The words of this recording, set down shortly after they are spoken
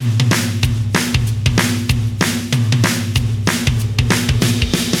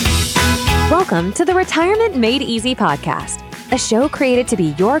Welcome to the Retirement Made Easy podcast, a show created to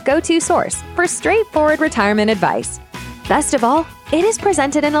be your go-to source for straightforward retirement advice. Best of all, it is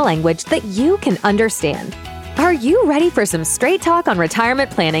presented in a language that you can understand. Are you ready for some straight talk on retirement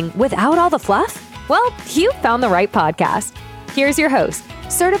planning without all the fluff? Well, you found the right podcast. Here's your host,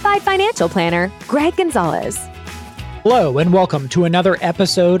 certified financial planner, Greg Gonzalez. Hello, and welcome to another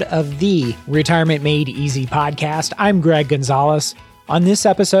episode of the Retirement Made Easy podcast. I'm Greg Gonzalez. On this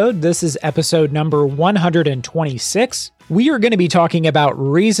episode, this is episode number 126. We are going to be talking about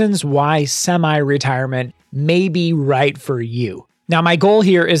reasons why semi-retirement may be right for you. Now, my goal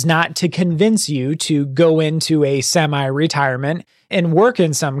here is not to convince you to go into a semi-retirement and work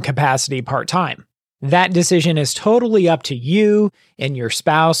in some capacity part-time. That decision is totally up to you and your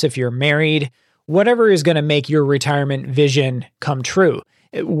spouse if you're married, whatever is going to make your retirement vision come true.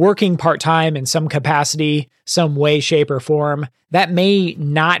 Working part-time in some capacity, some way, shape, or form, that may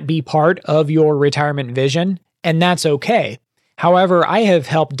not be part of your retirement vision, and that's okay. However, I have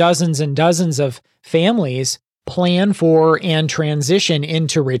helped dozens and dozens of families plan for and transition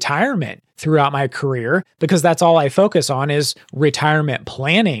into retirement throughout my career because that's all I focus on is retirement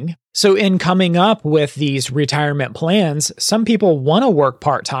planning. So in coming up with these retirement plans, some people want to work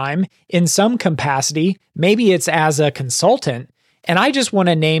part-time in some capacity. Maybe it's as a consultant. And I just want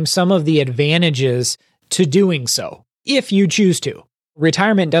to name some of the advantages to doing so, if you choose to.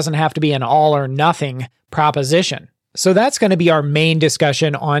 Retirement doesn't have to be an all or nothing proposition. So that's going to be our main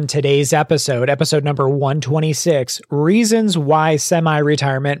discussion on today's episode number 126, reasons why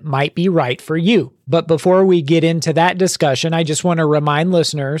semi-retirement might be right for you. But before we get into that discussion, I just want to remind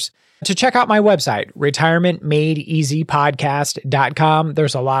listeners to check out my website, retirementmadeeasypodcast.com.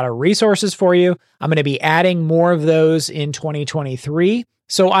 There's a lot of resources for you. I'm going to be adding more of those in 2023.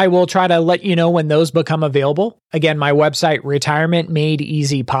 So I will try to let you know when those become available. Again, my website,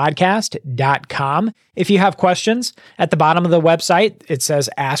 retirementmadeeasypodcast.com. If you have questions, at the bottom of the website, it says,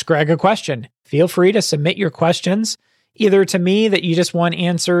 Ask Greg a Question. Feel free to submit your questions, either to me that you just want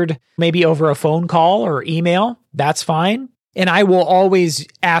answered maybe over a phone call or email. That's fine. And I will always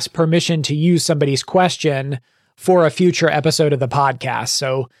ask permission to use somebody's question for a future episode of the podcast.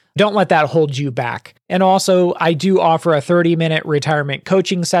 So don't let that hold you back. And also, I do offer a 30-minute retirement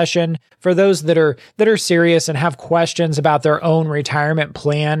coaching session for those that are serious and have questions about their own retirement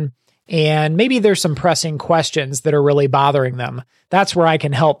plan. And maybe there's some pressing questions that are really bothering them. That's where I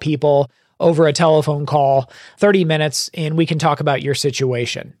can help people over a telephone call, 30 minutes, and we can talk about your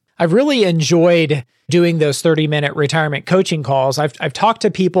situation. I've really enjoyed doing those 30-minute retirement coaching calls. I've talked to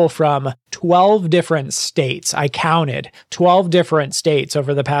people from 12 different states. I counted 12 different states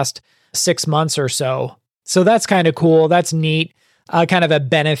over the past 6 months or so. So that's kind of cool. That's neat. Kind of a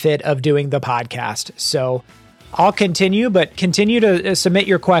benefit of doing the podcast. So I'll continue to submit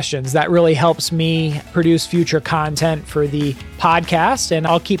your questions. That really helps me produce future content for the podcast, and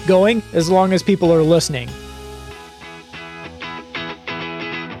I'll keep going as long as people are listening.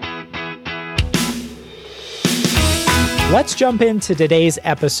 Let's jump into today's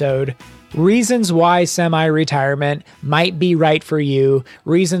episode, reasons why semi-retirement might be right for you,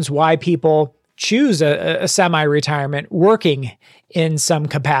 reasons why people choose a semi-retirement working in some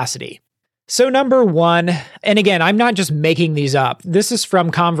capacity. So number one, and again, I'm not just making these up. This is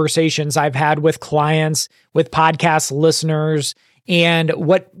from conversations I've had with clients, with podcast listeners, and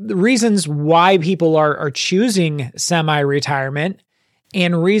what reasons why people are choosing semi-retirement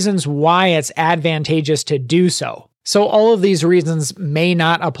and reasons why it's advantageous to do so. So all of these reasons may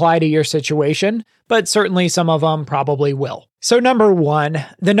not apply to your situation, but certainly some of them probably will. So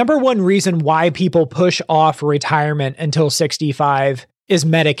the number one reason why people push off retirement until 65 is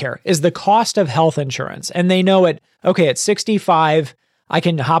Medicare, is the cost of health insurance. And they know at 65, I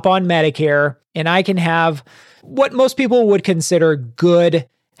can hop on Medicare and I can have what most people would consider good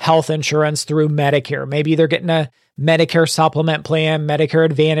health insurance through Medicare. Maybe they're getting a Medicare supplement plan, Medicare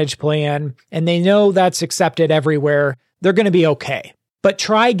Advantage plan, and they know that's accepted everywhere. They're going to be okay. But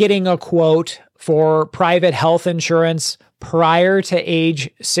try getting a quote for private health insurance prior to age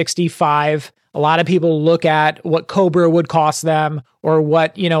 65. A lot of people look at what COBRA would cost them or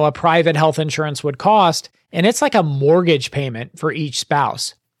what, a private health insurance would cost, and it's like a mortgage payment for each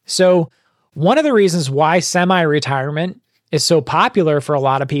spouse. So one of the reasons why semi-retirement is so popular for a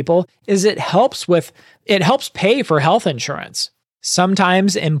lot of people is it helps pay for health insurance.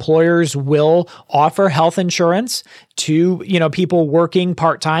 Sometimes employers will offer health insurance to, people working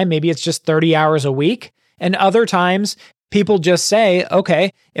part-time. Maybe it's just 30 hours a week. And other times people just say,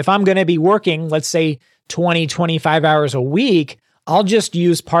 okay, if I'm going to be working, let's say 20, 25 hours a week, I'll just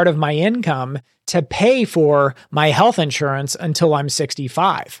use part of my income to pay for my health insurance until I'm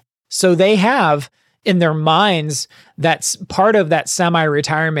 65. So they have in their minds that's part of that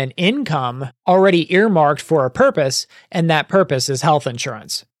semi-retirement income already earmarked for a purpose, and that purpose is health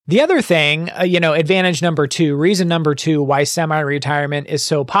insurance. The other thing, advantage number 2, reason number 2 why semi-retirement is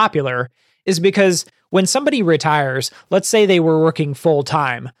so popular is because when somebody retires, let's say they were working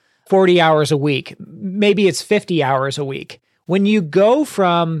full-time, 40 hours a week, maybe it's 50 hours a week. When you go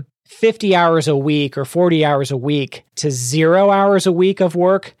from 50 hours a week or 40 hours a week to 0 hours a week of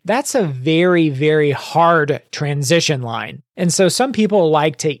work, that's a very, very hard transition line. And so some people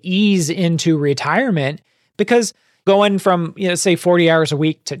like to ease into retirement because going from, say 40 hours a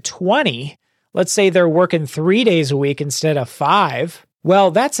week to 20, let's say they're working 3 days a week instead of 5.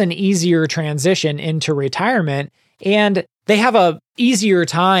 Well, that's an easier transition into retirement, and they have a easier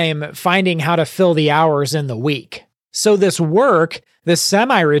time finding how to fill the hours in the week. So this work, this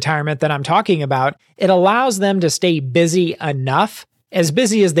semi-retirement that I'm talking about, it allows them to stay busy enough, as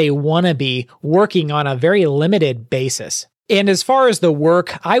busy as they want to be, working on a very limited basis. And as far as the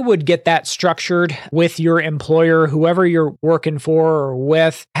work, I would get that structured with your employer, whoever you're working for or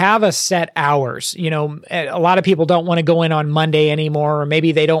with. Have a set hours. A lot of people don't want to go in on Monday anymore, or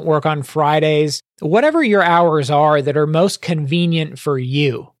maybe they don't work on Fridays. Whatever your hours are that are most convenient for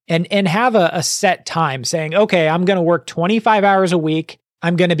you. And have a set time saying, okay, I'm going to work 25 hours a week.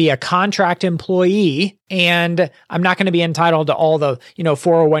 I'm going to be a contract employee, and I'm not going to be entitled to all the,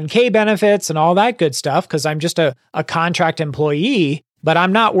 401k benefits and all that good stuff because I'm just a contract employee, but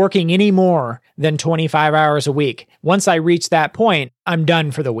I'm not working any more than 25 hours a week. Once I reach that point, I'm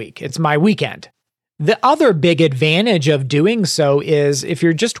done for the week. It's my weekend. The other big advantage of doing so is if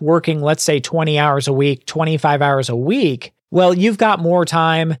you're just working, let's say 20 hours a week, 25 hours a week, well, you've got more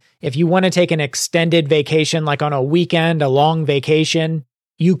time. If you want to take an extended vacation, like on a weekend, a long vacation,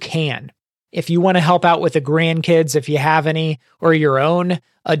 you can. If you want to help out with the grandkids, if you have any, or your own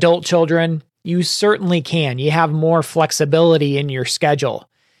adult children, you certainly can. You have more flexibility in your schedule.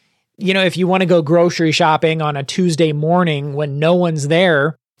 If you want to go grocery shopping on a Tuesday morning when no one's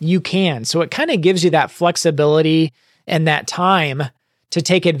there, you can. So it kind of gives you that flexibility and that time to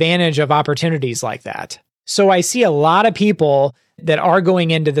take advantage of opportunities like that. So I see a lot of people that are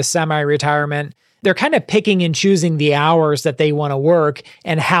going into the semi-retirement. They're kind of picking and choosing the hours that they want to work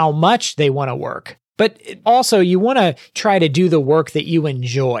and how much they want to work. But also you want to try to do the work that you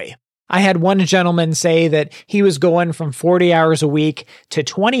enjoy. I had one gentleman say that he was going from 40 hours a week to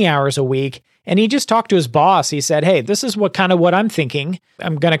 20 hours a week. And he just talked to his boss. He said, hey, this is what I'm thinking.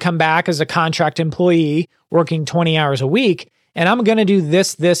 I'm going to come back as a contract employee working 20 hours a week. And I'm going to do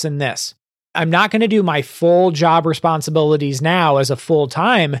this, this, and this. I'm not going to do my full job responsibilities now as a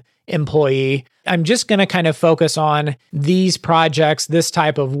full-time employee. I'm just going to kind of focus on these projects, this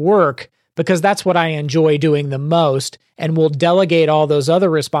type of work, because that's what I enjoy doing the most, and will delegate all those other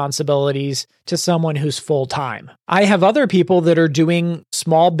responsibilities to someone who's full-time. I have other people that are doing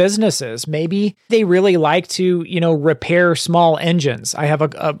small businesses. Maybe they really like to, repair small engines. I have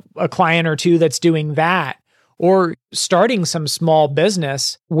a client or two that's doing that. Or starting some small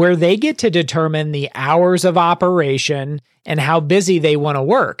business where they get to determine the hours of operation and how busy they want to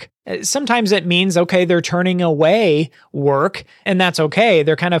work. Sometimes it means, okay, they're turning away work, and that's okay.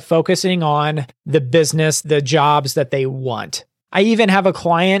 They're kind of focusing on the business, the jobs that they want. I even have a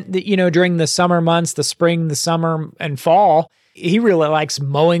client that, during the summer months, the spring, the summer, and fall, he really likes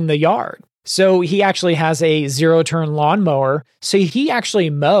mowing the yard. So he actually has a zero-turn lawnmower. So he actually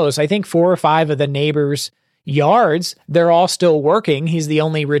mows, I think, 4 or 5 of the neighbors' yards. They're all still working. He's the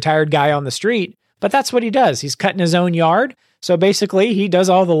only retired guy on the street, but that's what he does. He's cutting his own yard. So basically he does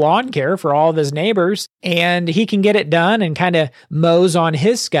all the lawn care for all of his neighbors, and he can get it done and kind of mows on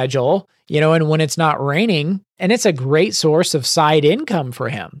his schedule, and when it's not raining, and it's a great source of side income for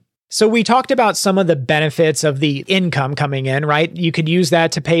him. So we talked about some of the benefits of the income coming in, right? You could use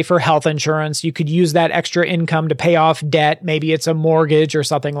that to pay for health insurance. You could use that extra income to pay off debt. Maybe it's a mortgage or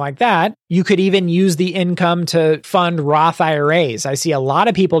something like that. You could even use the income to fund Roth IRAs. I see a lot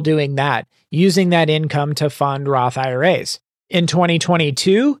of people doing that, using that income to fund Roth IRAs. In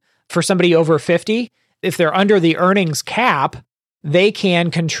 2022, for somebody over 50, if they're under the earnings cap, they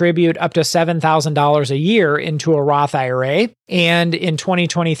can contribute up to $7,000 a year into a Roth IRA. And in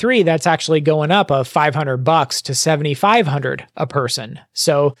 2023, that's actually going up of $500 to $7,500 a person.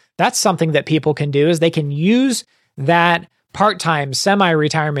 So that's something that people can do, is they can use that part-time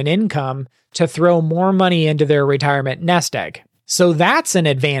semi-retirement income to throw more money into their retirement nest egg. So that's an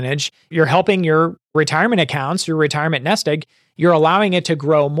advantage. You're helping your retirement accounts, your retirement nest egg. You're allowing it to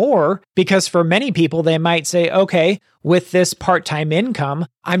grow more, because for many people, they might say, okay, with this part-time income,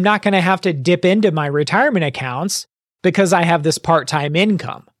 I'm not going to have to dip into my retirement accounts because I have this part-time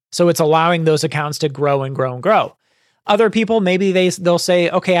income. So it's allowing those accounts to grow and grow and grow. Other people, maybe they'll say,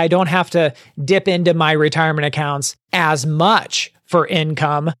 okay, I don't have to dip into my retirement accounts as much for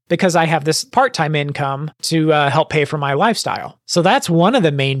income because I have this part-time income to help pay for my lifestyle. So that's one of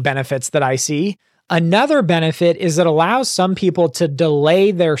the main benefits that I see. Another benefit is it allows some people to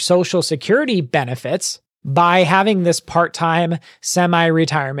delay their Social Security benefits by having this part-time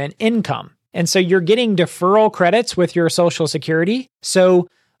semi-retirement income. And so you're getting deferral credits with your Social Security. So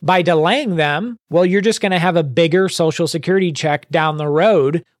by delaying them, well, you're just going to have a bigger Social Security check down the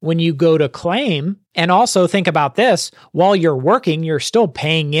road when you go to claim. And also think about this, while you're working, you're still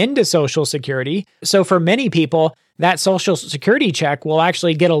paying into Social Security. So for many people, that Social Security check will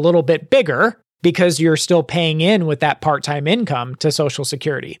actually get a little bit bigger because you're still paying in with that part-time income to Social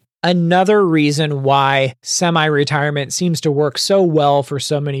Security. Another reason why semi-retirement seems to work so well for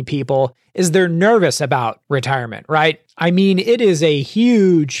so many people is they're nervous about retirement, right? I mean, it is a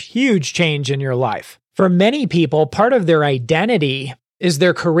huge, huge change in your life. For many people, part of their identity is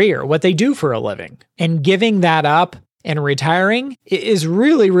their career, what they do for a living. And giving that up and retiring is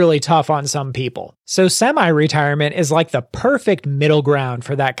really, really tough on some people. So semi-retirement is like the perfect middle ground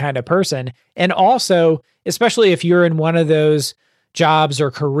for that kind of person. And also, especially if you're in one of those jobs or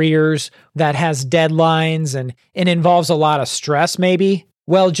careers that has deadlines and involves a lot of stress maybe,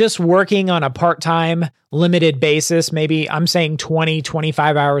 well, just working on a part-time limited basis, maybe I'm saying 20,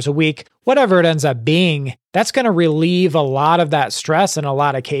 25 hours a week, whatever it ends up being, that's going to relieve a lot of that stress in a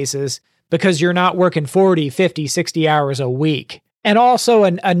lot of cases because you're not working 40, 50, 60 hours a week. And also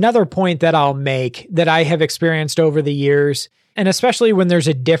another point that I'll make that I have experienced over the years, and especially when there's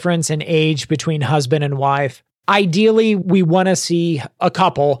a difference in age between husband and wife, ideally, we want to see a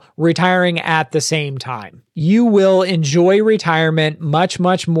couple retiring at the same time. You will enjoy retirement much,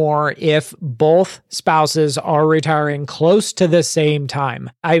 much more if both spouses are retiring close to the same time.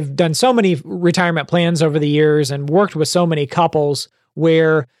 I've done so many retirement plans over the years and worked with so many couples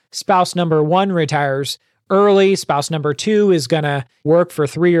where spouse number one retires early, spouse number two is going to work for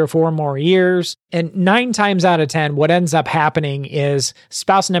 3 or 4 more years. And 9 times out of 10, what ends up happening is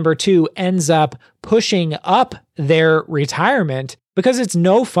spouse number two ends up pushing up their retirement because it's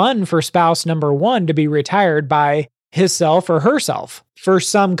no fun for spouse number one to be retired by himself or herself. For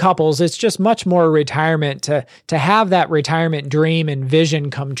some couples, it's just much more retirement to have that retirement dream and vision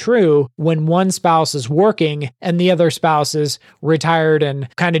come true when one spouse is working and the other spouse is retired and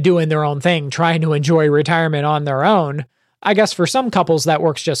kind of doing their own thing, trying to enjoy retirement on their own. I guess for some couples that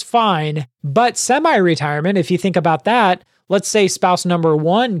works just fine, but semi-retirement, if you think about that, let's say spouse number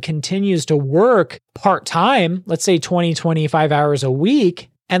one continues to work part-time, let's say 20, 25 hours a week,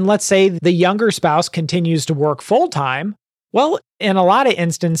 and let's say the younger spouse continues to work full-time. Well, in a lot of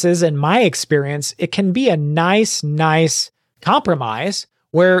instances, in my experience, it can be a nice compromise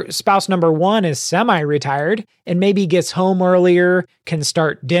where spouse number one is semi-retired and maybe gets home earlier, can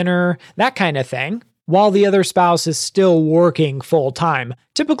start dinner, that kind of thing, while the other spouse is still working full-time.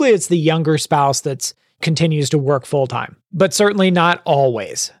 Typically, it's the younger spouse that continues to work full-time, but certainly not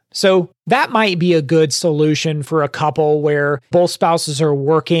always. So that might be a good solution for a couple where both spouses are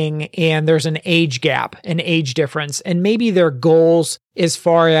working and there's an age gap, an age difference, and maybe their goals as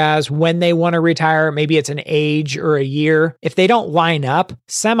far as when they want to retire, maybe it's an age or a year. If they don't line up,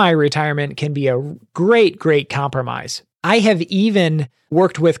 semi-retirement can be a great compromise. I have even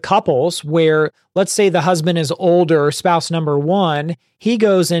worked with couples where, let's say the husband is older, spouse number one, he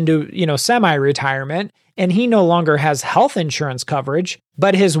goes into, semi-retirement and he no longer has health insurance coverage,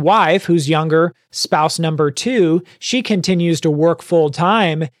 but his wife, who's younger, spouse number two, she continues to work full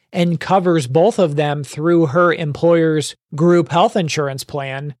time and covers both of them through her employer's group health insurance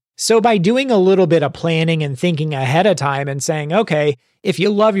plan. So by doing a little bit of planning and thinking ahead of time and saying, okay, if you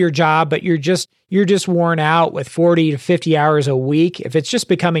love your job, but you're just worn out with 40 to 50 hours a week, if it's just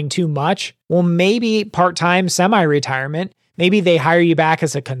becoming too much, well, maybe part-time semi-retirement, maybe they hire you back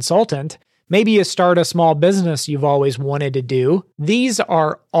as a consultant. Maybe you start a small business you've always wanted to do. These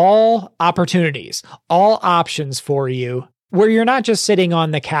are all opportunities, all options for you where you're not just sitting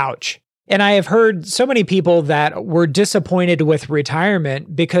on the couch. And I have heard so many people that were disappointed with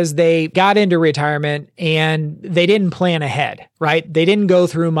retirement because they got into retirement and they didn't plan ahead, right? They didn't go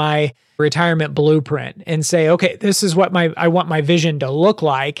through my retirement blueprint and say, okay, this is what I want my vision to look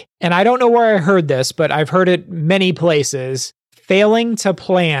like. And I don't know where I heard this, but I've heard it many places. Failing to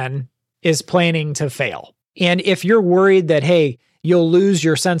plan is planning to fail. And if you're worried that, hey, you'll lose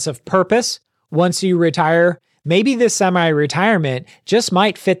your sense of purpose once you retire, maybe this semi-retirement just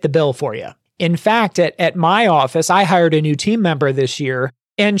might fit the bill for you. In fact, at my office, I hired a new team member this year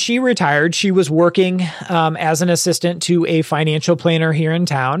And she retired. She was working as an assistant to a financial planner here in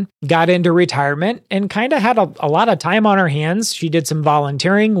town, got into retirement, and kind of had a lot of time on her hands. She did some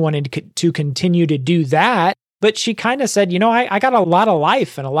volunteering, wanted to continue to do that. But she kind of said, I got a lot of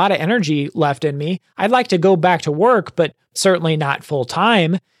life and a lot of energy left in me. I'd like to go back to work, but certainly not full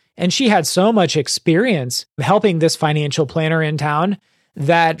time. And she had so much experience helping this financial planner in town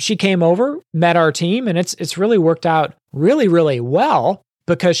that she came over, met our team, and it's really worked out really, really well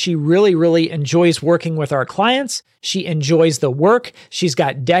because she really, really enjoys working with our clients. She enjoys the work. She's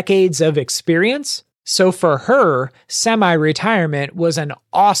got decades of experience. So for her, semi-retirement was an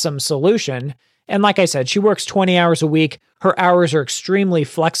awesome solution. And like I said, she works 20 hours a week. Her hours are extremely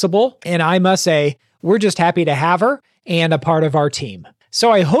flexible. And I must say, we're just happy to have her and a part of our team.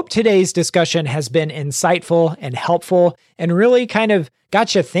 So I hope today's discussion has been insightful and helpful and really kind of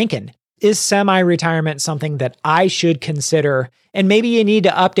got you thinking. Is semi-retirement something that I should consider? And maybe you need to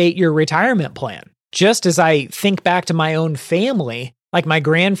update your retirement plan. Just as I think back to my own family, like my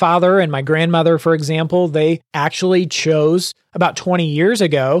grandfather and my grandmother, for example, they actually chose about 20 years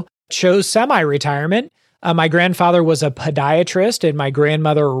ago, chose semi-retirement. My grandfather was a podiatrist and my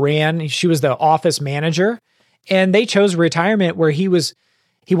grandmother she was the office manager. And they chose retirement where he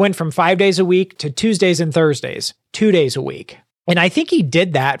went from 5 days a week to Tuesdays and Thursdays, 2 days a week. And I think he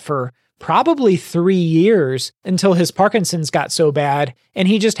did that for probably 3 years until his Parkinson's got so bad and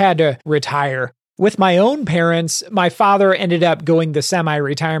he just had to retire. With my own parents, my father ended up going the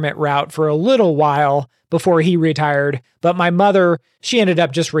semi-retirement route for a little while before he retired. But my mother, she ended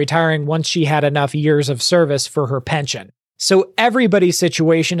up just retiring once she had enough years of service for her pension. So everybody's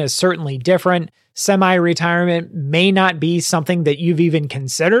situation is certainly different. Semi-retirement may not be something that you've even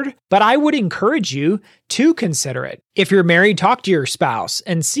considered, but I would encourage you to consider it. If you're married, talk to your spouse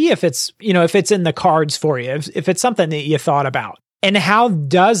and see if it's in the cards for you, if it's something that you thought about. And how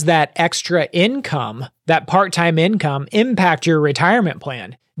does that extra income, that part-time income, impact your retirement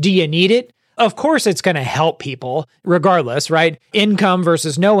plan? Do you need it? Of course, it's going to help people regardless, right? Income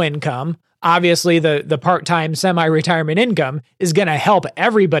versus no income. Obviously, the part-time semi-retirement income is going to help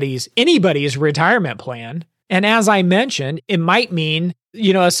anybody's retirement plan. And as I mentioned, it might mean,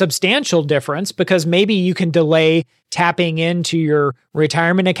 a substantial difference because maybe you can delay tapping into your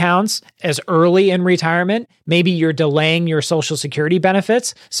retirement accounts as early in retirement. Maybe you're delaying your Social Security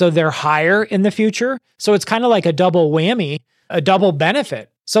benefits so they're higher in the future. So it's kind of like a double whammy, a double benefit.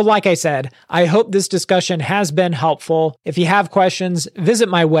 So like I said, I hope this discussion has been helpful. If you have questions, visit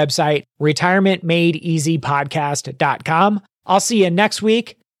my website, retirementmadeeasypodcast.com. I'll see you next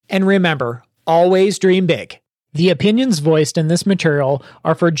week. And remember, always dream big. The opinions voiced in this material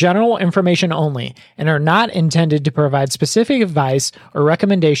are for general information only and are not intended to provide specific advice or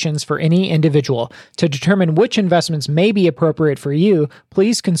recommendations for any individual. To determine which investments may be appropriate for you,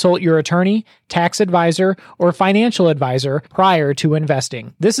 please consult your attorney, tax advisor, or financial advisor prior to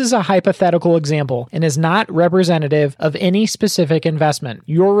investing. This is a hypothetical example and is not representative of any specific investment.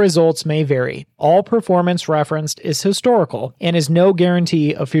 Your results may vary. All performance referenced is historical and is no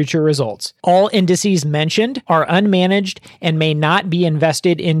guarantee of future results. All indices mentioned are unmanaged and may not be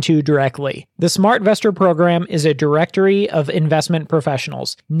invested into directly. The SmartVestor program is a directory of investment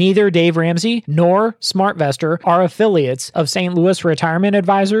professionals. Neither Dave Ramsey nor SmartVestor are affiliates of St. Louis Retirement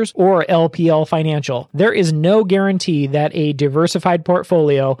Advisors or LPL Financial. There is no guarantee that a diversified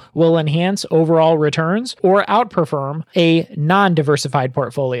portfolio will enhance overall returns or outperform a non-diversified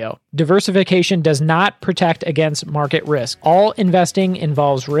portfolio. Diversification does not protect against market risk. All investing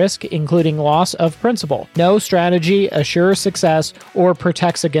involves risk, including loss of principal. No strategy assures success or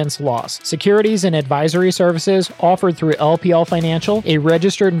protects against loss. Securities and advisory services offered through LPL Financial, a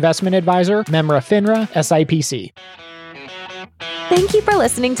registered investment advisor, member FINRA, SIPC. Thank you for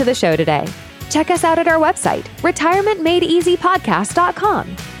listening to the show today. Check us out at our website,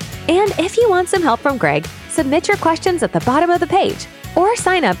 retirementmadeeasypodcast.com. And if you want some help from Greg, submit your questions at the bottom of the page or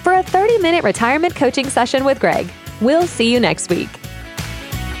sign up for a 30-minute retirement coaching session with Greg. We'll see you next week.